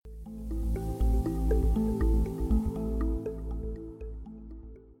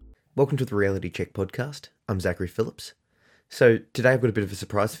Welcome to the Reality Check podcast. I'm Zachary Phillips. So today I've got a bit of a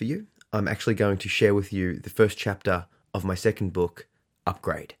surprise for you. I'm actually going to share with you the first chapter of my second book,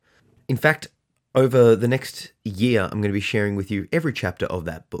 Upgrade. In fact, over the next year, I'm going to be sharing with you every chapter of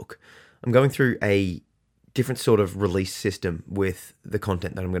that book. I'm going through a different sort of release system with the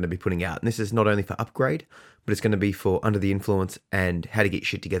content that I'm going to be putting out. And this is not only for Upgrade, but it's going to be for Under the Influence and how to get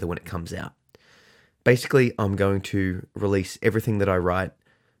shit together when it comes out. Basically, I'm going to release everything that I write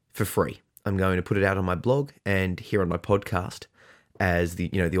for free. I'm going to put it out on my blog and here on my podcast as the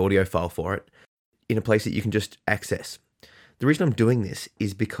audio file for it in a place that you can just access. The reason I'm doing this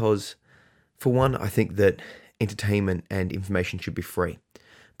is because, for one, I think that entertainment and information should be free.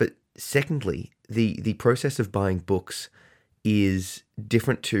 But secondly, the process of buying books is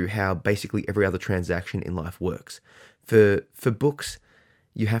different to how basically every other transaction in life works. For books,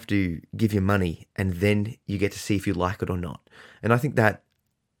 you have to give your money and then you get to see if you like it or not. And I think that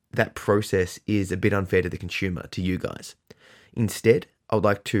process is a bit unfair to the consumer, to you guys. Instead, I would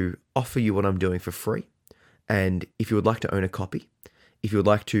like to offer you what I'm doing for free. And if you would like to own a copy, if you would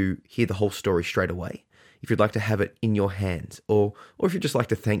like to hear the whole story straight away, if you'd like to have it in your hands, or if you'd just like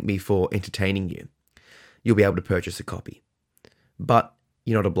to thank me for entertaining you, you'll be able to purchase a copy. But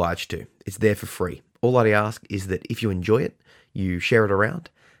you're not obliged to. It's there for free. All I ask is that if you enjoy it, you share it around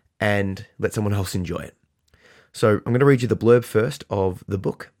and let someone else enjoy it. So I'm going to read you the blurb first of the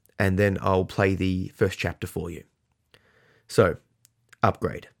book, and then I'll play the first chapter for you. So,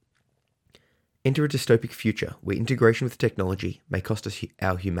 Upgrade. Enter a dystopic future where integration with technology may cost us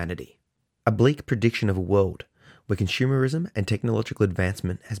our humanity. A bleak prediction of a world where consumerism and technological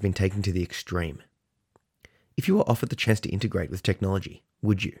advancement has been taken to the extreme. If you were offered the chance to integrate with technology,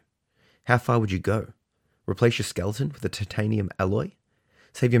 would you? How far would you go? Replace your skeleton with a titanium alloy?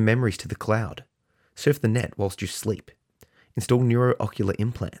 Save your memories to the cloud? Surf the net whilst you sleep? Install neuroocular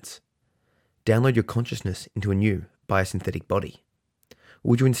implants? Download your consciousness into a new biosynthetic body?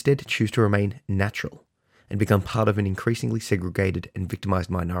 Or would you instead choose to remain natural and become part of an increasingly segregated and victimized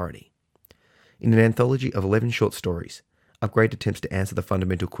minority? In an anthology of 11 short stories, Upgrade attempts to answer the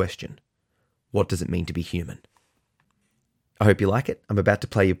fundamental question: what does it mean to be human? I hope you like it. I'm about to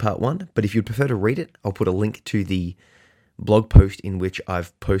play you part one, but if you'd prefer to read it, I'll put a link to the blog post in which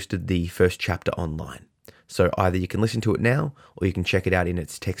I've posted the first chapter online. So either you can listen to it now, or you can check it out in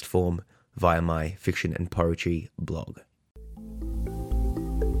its text form via my fiction and poetry blog.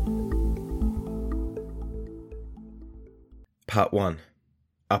 Part 1.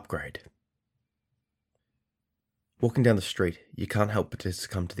 Upgrade. Walking down the street, you can't help but to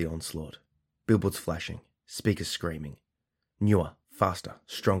succumb to the onslaught. Billboards flashing, speakers screaming. Newer, faster,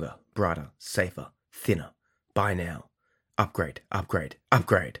 stronger, brighter, safer, thinner. Buy now. Upgrade, upgrade,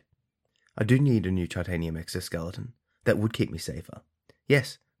 upgrade. I do need a new titanium exoskeleton. That would keep me safer.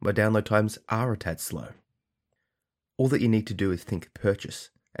 Yes, my download times are a tad slow. All that you need to do is think purchase,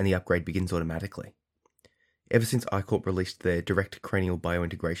 and the upgrade begins automatically. Ever since iCorp released their direct cranial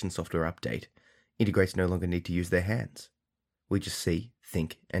biointegration software update, integrates no longer need to use their hands. We just see,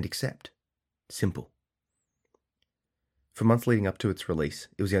 think, and accept. Simple. For months leading up to its release,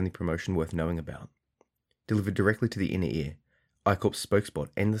 it was the only promotion worth knowing about. Delivered directly to the inner ear, iCorp's spokesbot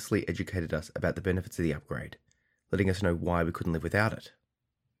endlessly educated us about the benefits of the upgrade, letting us know why we couldn't live without it.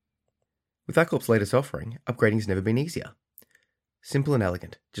 With iCorp's latest offering, upgrading's never been easier. Simple and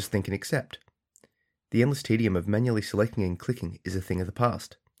elegant, just think and accept. The endless tedium of manually selecting and clicking is a thing of the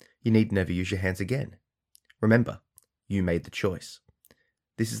past. You need never use your hands again. Remember, you made the choice.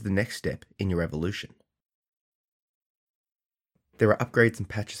 This is the next step in your evolution. There are upgrades and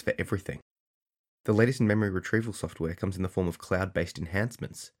patches for everything. The latest in memory retrieval software comes in the form of cloud-based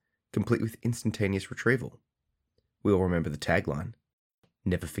enhancements, complete with instantaneous retrieval. We all remember the tagline,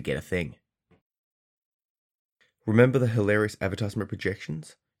 never forget a thing. Remember the hilarious advertisement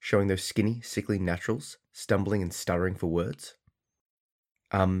projections, showing those skinny, sickly naturals, stumbling and stuttering for words?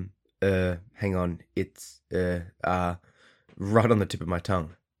 Hang on, it's, right on the tip of my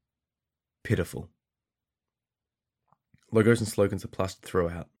tongue. Pitiful. Logos and slogans are plastered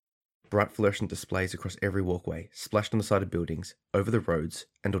throughout. Bright fluorescent displays across every walkway, splashed on the side of buildings, over the roads,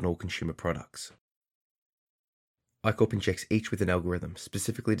 and on all consumer products. iCorp injects each with an algorithm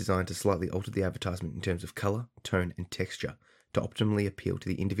specifically designed to slightly alter the advertisement in terms of colour, tone, and texture to optimally appeal to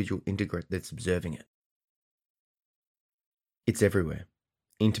the individual integrate that's observing it. It's everywhere,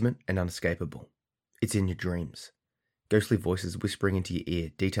 intimate and unescapable. It's in your dreams. Ghostly voices whispering into your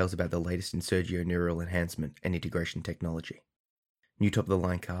ear details about the latest in Sergio neural enhancement and integration technology. New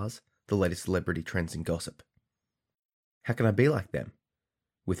top-of-the-line cars, the latest celebrity trends and gossip. How can I be like them?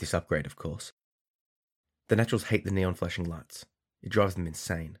 With this upgrade, of course. The naturals hate the neon flashing lights. It drives them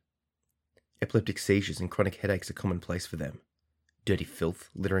insane. Epileptic seizures and chronic headaches are commonplace for them. Dirty filth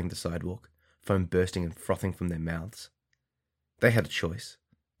littering the sidewalk, foam bursting and frothing from their mouths. They had a choice,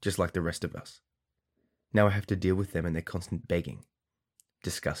 just like the rest of us. Now I have to deal with them and their constant begging.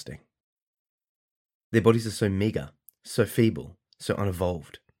 Disgusting. Their bodies are so meagre, so feeble, so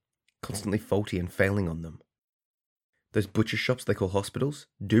unevolved, constantly faulty and failing on them. Those butcher shops they call hospitals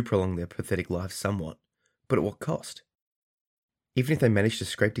do prolong their pathetic lives somewhat, but at what cost? Even if they manage to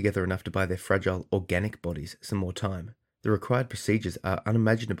scrape together enough to buy their fragile, organic bodies some more time, the required procedures are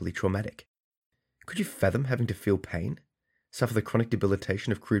unimaginably traumatic. Could you fathom having to feel pain, suffer the chronic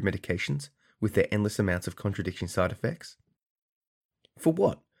debilitation of crude medications with their endless amounts of contradicting side effects? For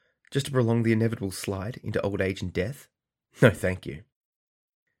what? Just to prolong the inevitable slide into old age and death? No, thank you.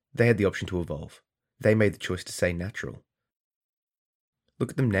 They had the option to evolve. They made the choice to stay natural.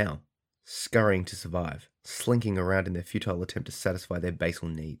 Look at them now, scurrying to survive, slinking around in their futile attempt to satisfy their basal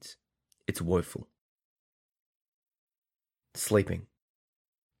needs. It's woeful. Sleeping.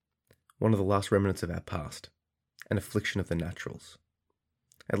 One of the last remnants of our past. An affliction of the naturals.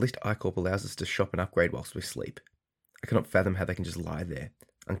 At least iCorp allows us to shop and upgrade whilst we sleep. I cannot fathom how they can just lie there,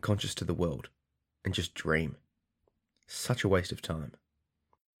 unconscious to the world, and just dream. Such a waste of time.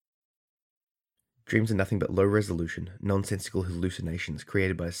 Dreams are nothing but low-resolution, nonsensical hallucinations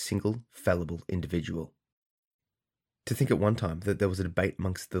created by a single, fallible individual. To think at one time that there was a debate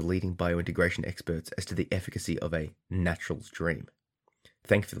amongst the leading biointegration experts as to the efficacy of a natural's dream.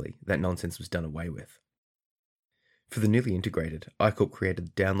 Thankfully, that nonsense was done away with. For the newly integrated, iCorp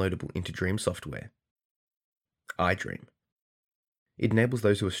created downloadable into-dream software, iDream. It enables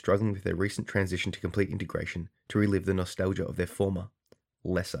those who are struggling with their recent transition to complete integration to relive the nostalgia of their former,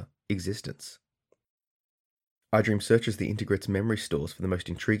 lesser existence. iDream searches the integrate's memory stores for the most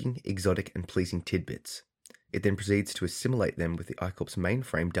intriguing, exotic, and pleasing tidbits. It then proceeds to assimilate them with the iCorp's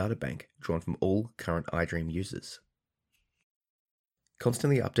mainframe databank drawn from all current iDream users.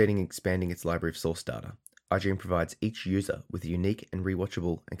 Constantly updating and expanding its library of source data, iDream provides each user with a unique and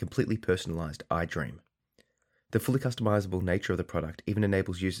rewatchable and completely personalized iDream. The fully customizable nature of the product even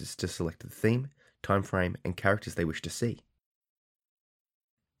enables users to select the theme, time frame, and characters they wish to see.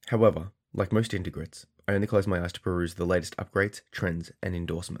 However, like most integrates, I only close my eyes to peruse the latest upgrades, trends, and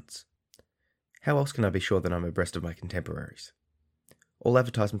endorsements. How else can I be sure that I'm abreast of my contemporaries? All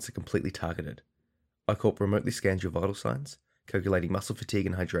advertisements are completely targeted. iCorp remotely scans your vital signs, calculating muscle fatigue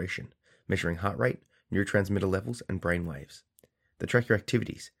and hydration, measuring heart rate, neurotransmitter levels, and brain waves. They track your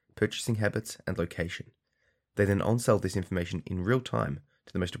activities, purchasing habits, and location. They then on-sell this information in real time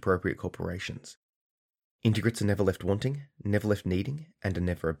to the most appropriate corporations. Integrates are never left wanting, never left needing, and are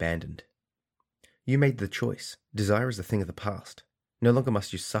never abandoned. You made the choice. Desire is a thing of the past. No longer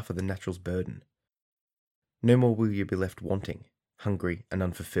must you suffer the natural's burden. No more will you be left wanting, hungry, and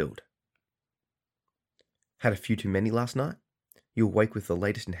unfulfilled. Had a few too many last night? You'll wake with the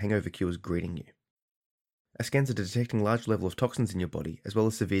latest in hangover cures greeting you. Our scans are detecting large level of toxins in your body as well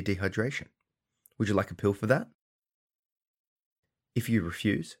as severe dehydration. Would you like a pill for that? If you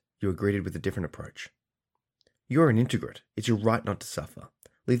refuse, you are greeted with a different approach. You're an integrate. It's your right not to suffer.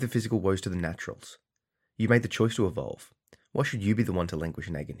 Leave the physical woes to the naturals. You made the choice to evolve. Why should you be the one to languish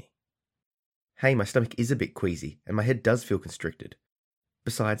in agony? Hey, my stomach is a bit queasy, and my head does feel constricted.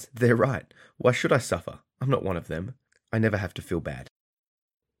 Besides, they're right. Why should I suffer? I'm not one of them. I never have to feel bad.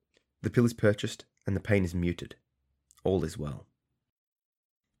 The pill is purchased, and the pain is muted. All is well.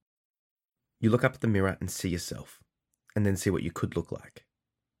 You look up at the mirror and see yourself, and then see what you could look like.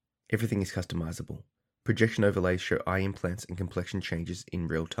 Everything is customizable. Projection overlays show eye implants and complexion changes in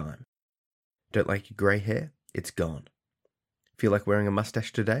real time. Don't like your grey hair? It's gone. Feel like wearing a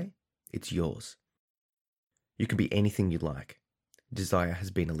mustache today? It's yours. You can be anything you like. Desire has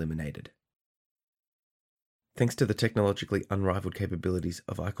been eliminated. Thanks to the technologically unrivaled capabilities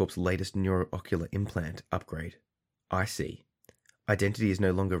of iCorp's latest neuroocular implant upgrade, IC, identity is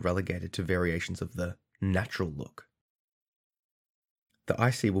no longer relegated to variations of the natural look. The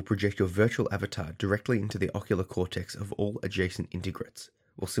IC will project your virtual avatar directly into the ocular cortex of all adjacent integrates,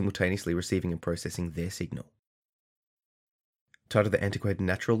 while simultaneously receiving and processing their signal. Tired of the antiquated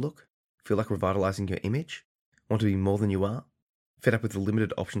natural look? Feel like revitalizing your image? Want to be more than you are? Fed up with the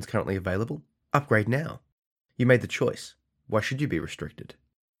limited options currently available? Upgrade now. You made the choice. Why should you be restricted?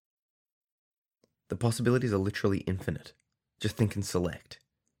 The possibilities are literally infinite. Just think and select.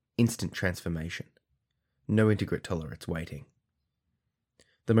 Instant transformation. No integrate tolerates waiting.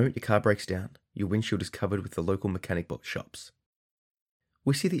 The moment your car breaks down, your windshield is covered with the local mechanic bot shops.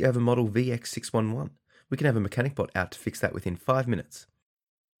 We see that you have a model VX611. We can have a mechanic bot out to fix that within 5 minutes.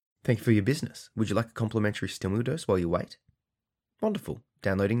 Thank you for your business. Would you like a complimentary stimuli dose while you wait? Wonderful.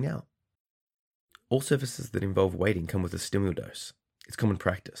 Downloading now. All services that involve waiting come with a stimulus. It's common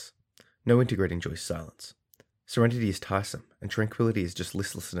practice. No integrate enjoys silence. Serenity is tiresome, and tranquility is just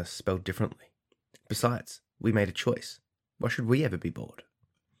listlessness spelled differently. Besides, we made a choice. Why should we ever be bored?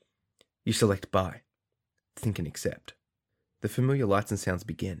 You select buy. Think and accept. The familiar lights and sounds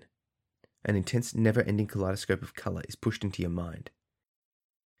begin. An intense, never-ending kaleidoscope of colour is pushed into your mind.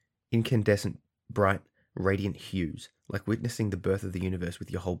 Incandescent, bright, radiant hues, like witnessing the birth of the universe with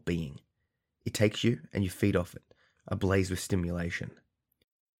your whole being. It takes you, and you feed off it, ablaze with stimulation.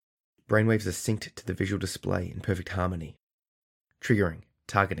 Brainwaves are synced to the visual display in perfect harmony. Triggering,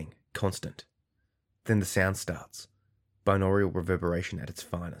 targeting, constant. Then the sound starts. Binaural reverberation at its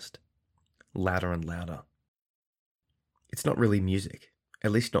finest. Louder and louder. It's not really music,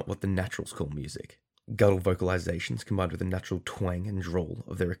 at least not what the naturals call music. Guttural vocalizations combined with the natural twang and drawl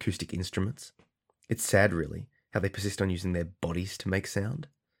of their acoustic instruments. It's sad, really, how they persist on using their bodies to make sound.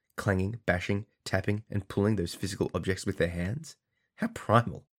 Clanging, bashing, tapping, and pulling those physical objects with their hands. How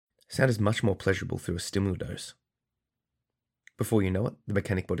primal. Sound is much more pleasurable through a stimulus. Before you know it, the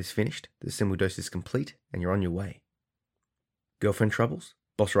mechanic body's finished, the stimulus is complete, and you're on your way. Girlfriend troubles?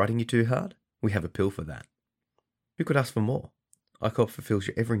 Boss riding you too hard? We have a pill for that. Who could ask for more? iCorp fulfills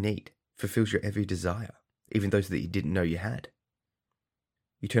your every need, fulfills your every desire, even those that you didn't know you had.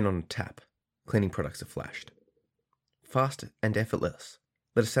 You turn on a tap. Cleaning products are flashed. Fast and effortless.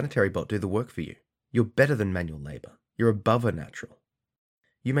 Let a sanitary bot do the work for you. You're better than manual labour. You're above a natural.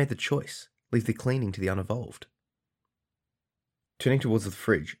 You made the choice. Leave the cleaning to the unevolved. Turning towards the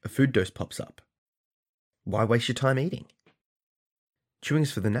fridge, a food dose pops up. Why waste your time eating? Chewing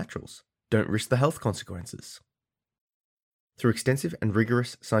is for the naturals. Don't risk the health consequences. Through extensive and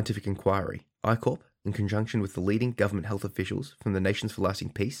rigorous scientific inquiry, iCorp, in conjunction with the leading government health officials from the Nations for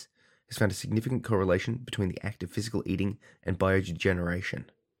Lasting Peace, has found a significant correlation between the act of physical eating and biodegeneration.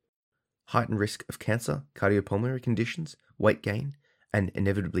 Heightened risk of cancer, cardiopulmonary conditions, weight gain, and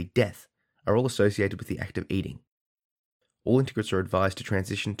inevitably death are all associated with the act of eating. All integrates are advised to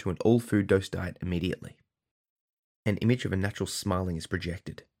transition to an all-food dose diet immediately. An image of a natural smiling is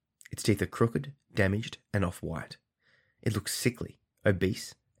projected. Its teeth are crooked, damaged, and off-white. It looks sickly,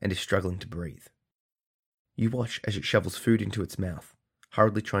 obese, and is struggling to breathe. You watch as it shovels food into its mouth,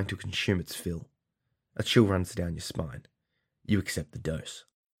 hurriedly trying to consume its fill. A chill runs down your spine. You accept the dose.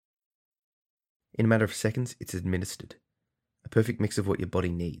 In a matter of seconds, it's administered. A perfect mix of what your body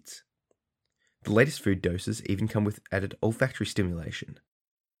needs. The latest food doses even come with added olfactory stimulation.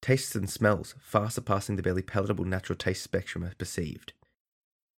 Tastes and smells far surpassing the barely palatable natural taste spectrum are perceived.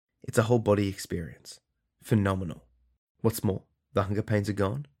 It's a whole body experience. Phenomenal. What's more, the hunger pains are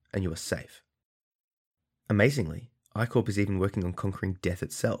gone, and you are safe. Amazingly, iCorp is even working on conquering death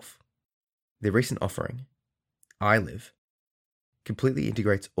itself. Their recent offering, iLive, completely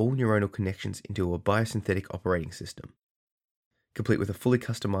integrates all neuronal connections into a biosynthetic operating system, complete with a fully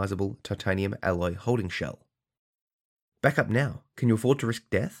customizable titanium alloy holding shell. Back up now. Can you afford to risk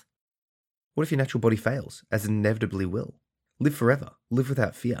death? What if your natural body fails, as it inevitably will? Live forever. Live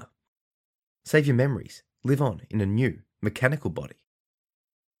without fear. Save your memories. Live on in a new, mechanical body.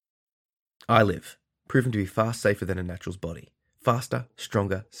 iLive, proven to be far safer than a natural's body. Faster,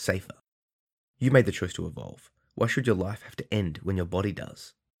 stronger, safer. You made the choice to evolve. Why should your life have to end when your body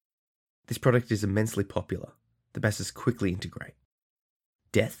does? This product is immensely popular. The masses quickly integrate.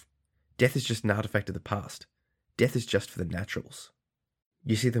 Death? Death is just an artifact of the past. Death is just for the naturals.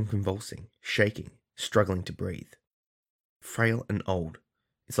 You see them convulsing, shaking, struggling to breathe. Frail and old,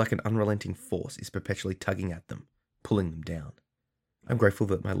 it's like an unrelenting force is perpetually tugging at them, pulling them down. I'm grateful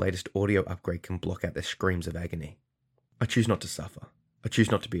that my latest audio upgrade can block out their screams of agony. I choose not to suffer. I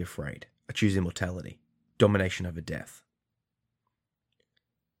choose not to be afraid. I choose immortality, domination over death.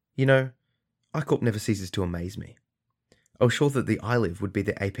 You know, iCorp never ceases to amaze me. I was sure that the iLive would be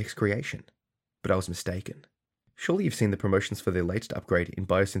their apex creation, but I was mistaken. Surely you've seen the promotions for their latest upgrade in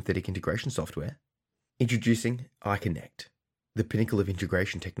biosynthetic integration software. Introducing iConnect, the pinnacle of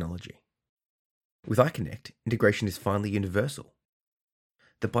integration technology. With iConnect, integration is finally universal.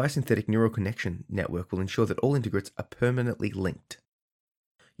 The biosynthetic neural connection network will ensure that all integrates are permanently linked.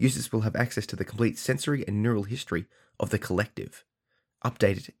 Users will have access to the complete sensory and neural history of the collective,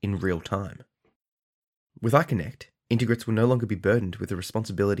 updated in real time. With iConnect, integrates will no longer be burdened with the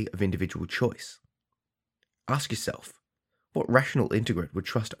responsibility of individual choice. Ask yourself, what rational integrate would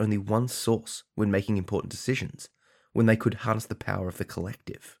trust only one source when making important decisions, when they could harness the power of the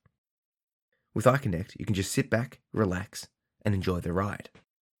collective? With iConnect, you can just sit back, relax, and enjoy the ride.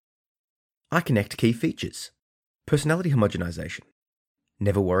 iConnect key features. Personality homogenization.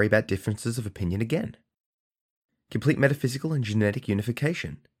 Never worry about differences of opinion again. Complete metaphysical and genetic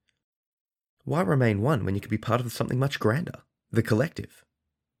unification. Why remain one when you could be part of something much grander? The collective.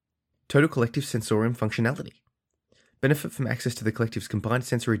 Total collective sensorium functionality. Benefit from access to the collective's combined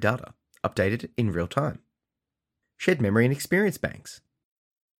sensory data, updated in real time. Shared memory and experience banks.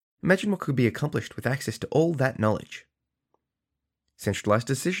 Imagine what could be accomplished with access to all that knowledge. Centralized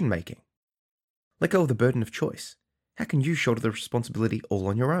decision making. Let go of the burden of choice. How can you shoulder the responsibility all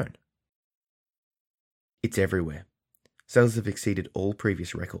on your own? It's everywhere. Sales have exceeded all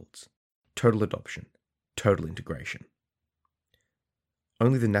previous records. Total adoption. Total integration.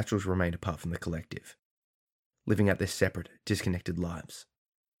 Only the naturals remain apart from the collective, living out their separate, disconnected lives,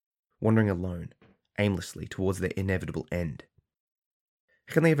 wandering alone, aimlessly towards their inevitable end.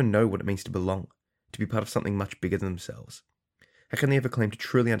 How can they ever know what it means to belong, to be part of something much bigger than themselves? How can they ever claim to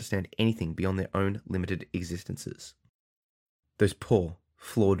truly understand anything beyond their own limited existences? Those poor,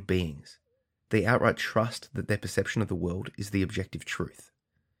 flawed beings, they outright trust that their perception of the world is the objective truth,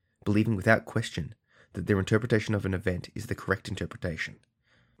 believing without question that their interpretation of an event is the correct interpretation,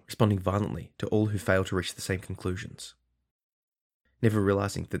 responding violently to all who fail to reach the same conclusions, never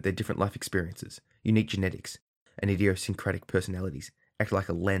realizing that their different life experiences, unique genetics, and idiosyncratic personalities act like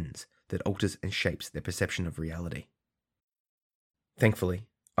a lens that alters and shapes their perception of reality. Thankfully,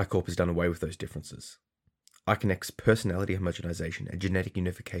 iCorp has done away with those differences. iConnect's personality homogenization and genetic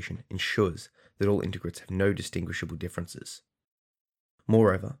unification ensures that all integrates have no distinguishable differences.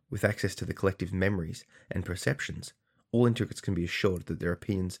 Moreover, with access to the collective memories and perceptions, all integrates can be assured that their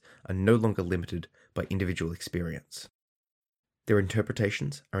opinions are no longer limited by individual experience. Their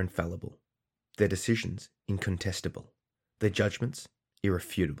interpretations are infallible, their decisions incontestable, their judgments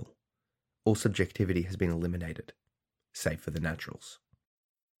irrefutable. All subjectivity has been eliminated, save for the naturals.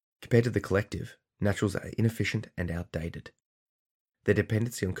 Compared to the collective, naturals are inefficient and outdated. Their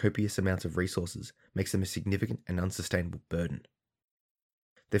dependency on copious amounts of resources makes them a significant and unsustainable burden.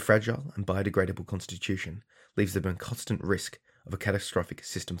 Their fragile and biodegradable constitution leaves them in constant risk of a catastrophic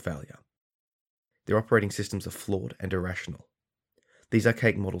system failure. Their operating systems are flawed and irrational. These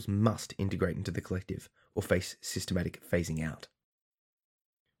archaic models must integrate into the collective or face systematic phasing out.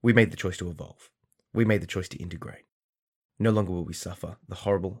 We made the choice to evolve. We made the choice to integrate. No longer will we suffer the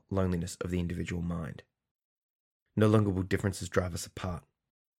horrible loneliness of the individual mind. No longer will differences drive us apart.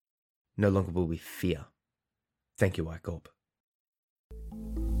 No longer will we fear. Thank you, iCorp.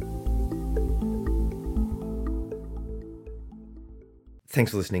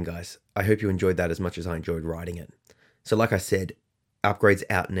 Thanks for listening, guys. I hope you enjoyed that as much as I enjoyed writing it. So like I said, Upgrade's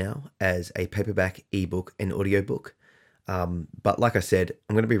out now as a paperback, ebook, and audiobook. But like I said,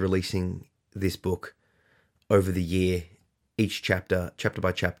 I'm going to be releasing this book over the year, each chapter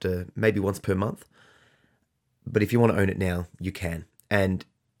by chapter, maybe once per month. But if you want to own it now, you can. And,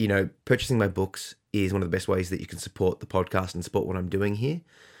 purchasing my books is one of the best ways that you can support the podcast and support what I'm doing here.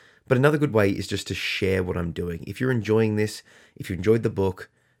 But another good way is just to share what I'm doing. If you're enjoying this, if you enjoyed the book,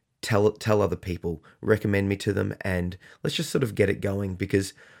 tell other people, recommend me to them, and let's just sort of get it going,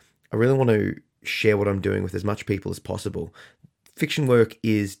 because I really want to share what I'm doing with as much people as possible. Fiction work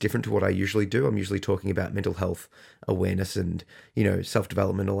is different to what I usually do. I'm usually talking about mental health awareness and,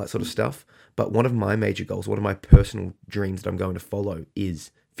 self-development, all that sort of stuff. But one of my major goals, one of my personal dreams that I'm going to follow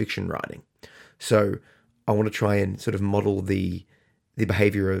is fiction writing. So I want to try and sort of model the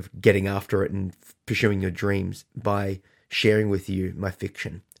behavior of getting after it and pursuing your dreams by sharing with you my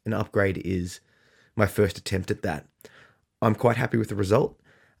fiction. And Upgrade is my first attempt at that. I'm quite happy with the result.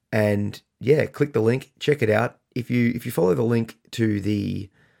 And yeah, click the link, check it out. If you follow the link to the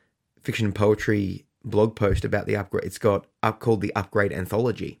fiction and poetry blog post about the Upgrade, it's got called the Upgrade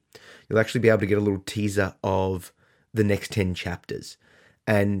Anthology. You'll actually be able to get a little teaser of the next 10 chapters.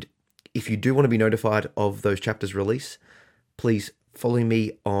 And if you do want to be notified of those chapters' release, please follow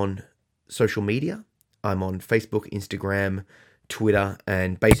me on social media. I'm on Facebook, Instagram, Twitter,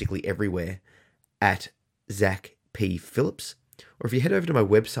 and basically everywhere at Zach P. Phillips. Or if you head over to my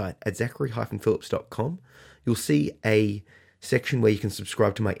website at zachary-phillips.com, you'll see a section where you can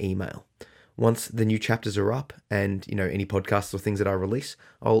subscribe to my email. Once the new chapters are up and, any podcasts or things that I release,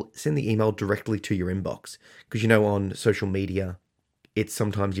 I'll send the email directly to your inbox. Because, on social media, it's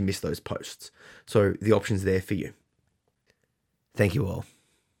sometimes you miss those posts. So the option's there for you. Thank you all.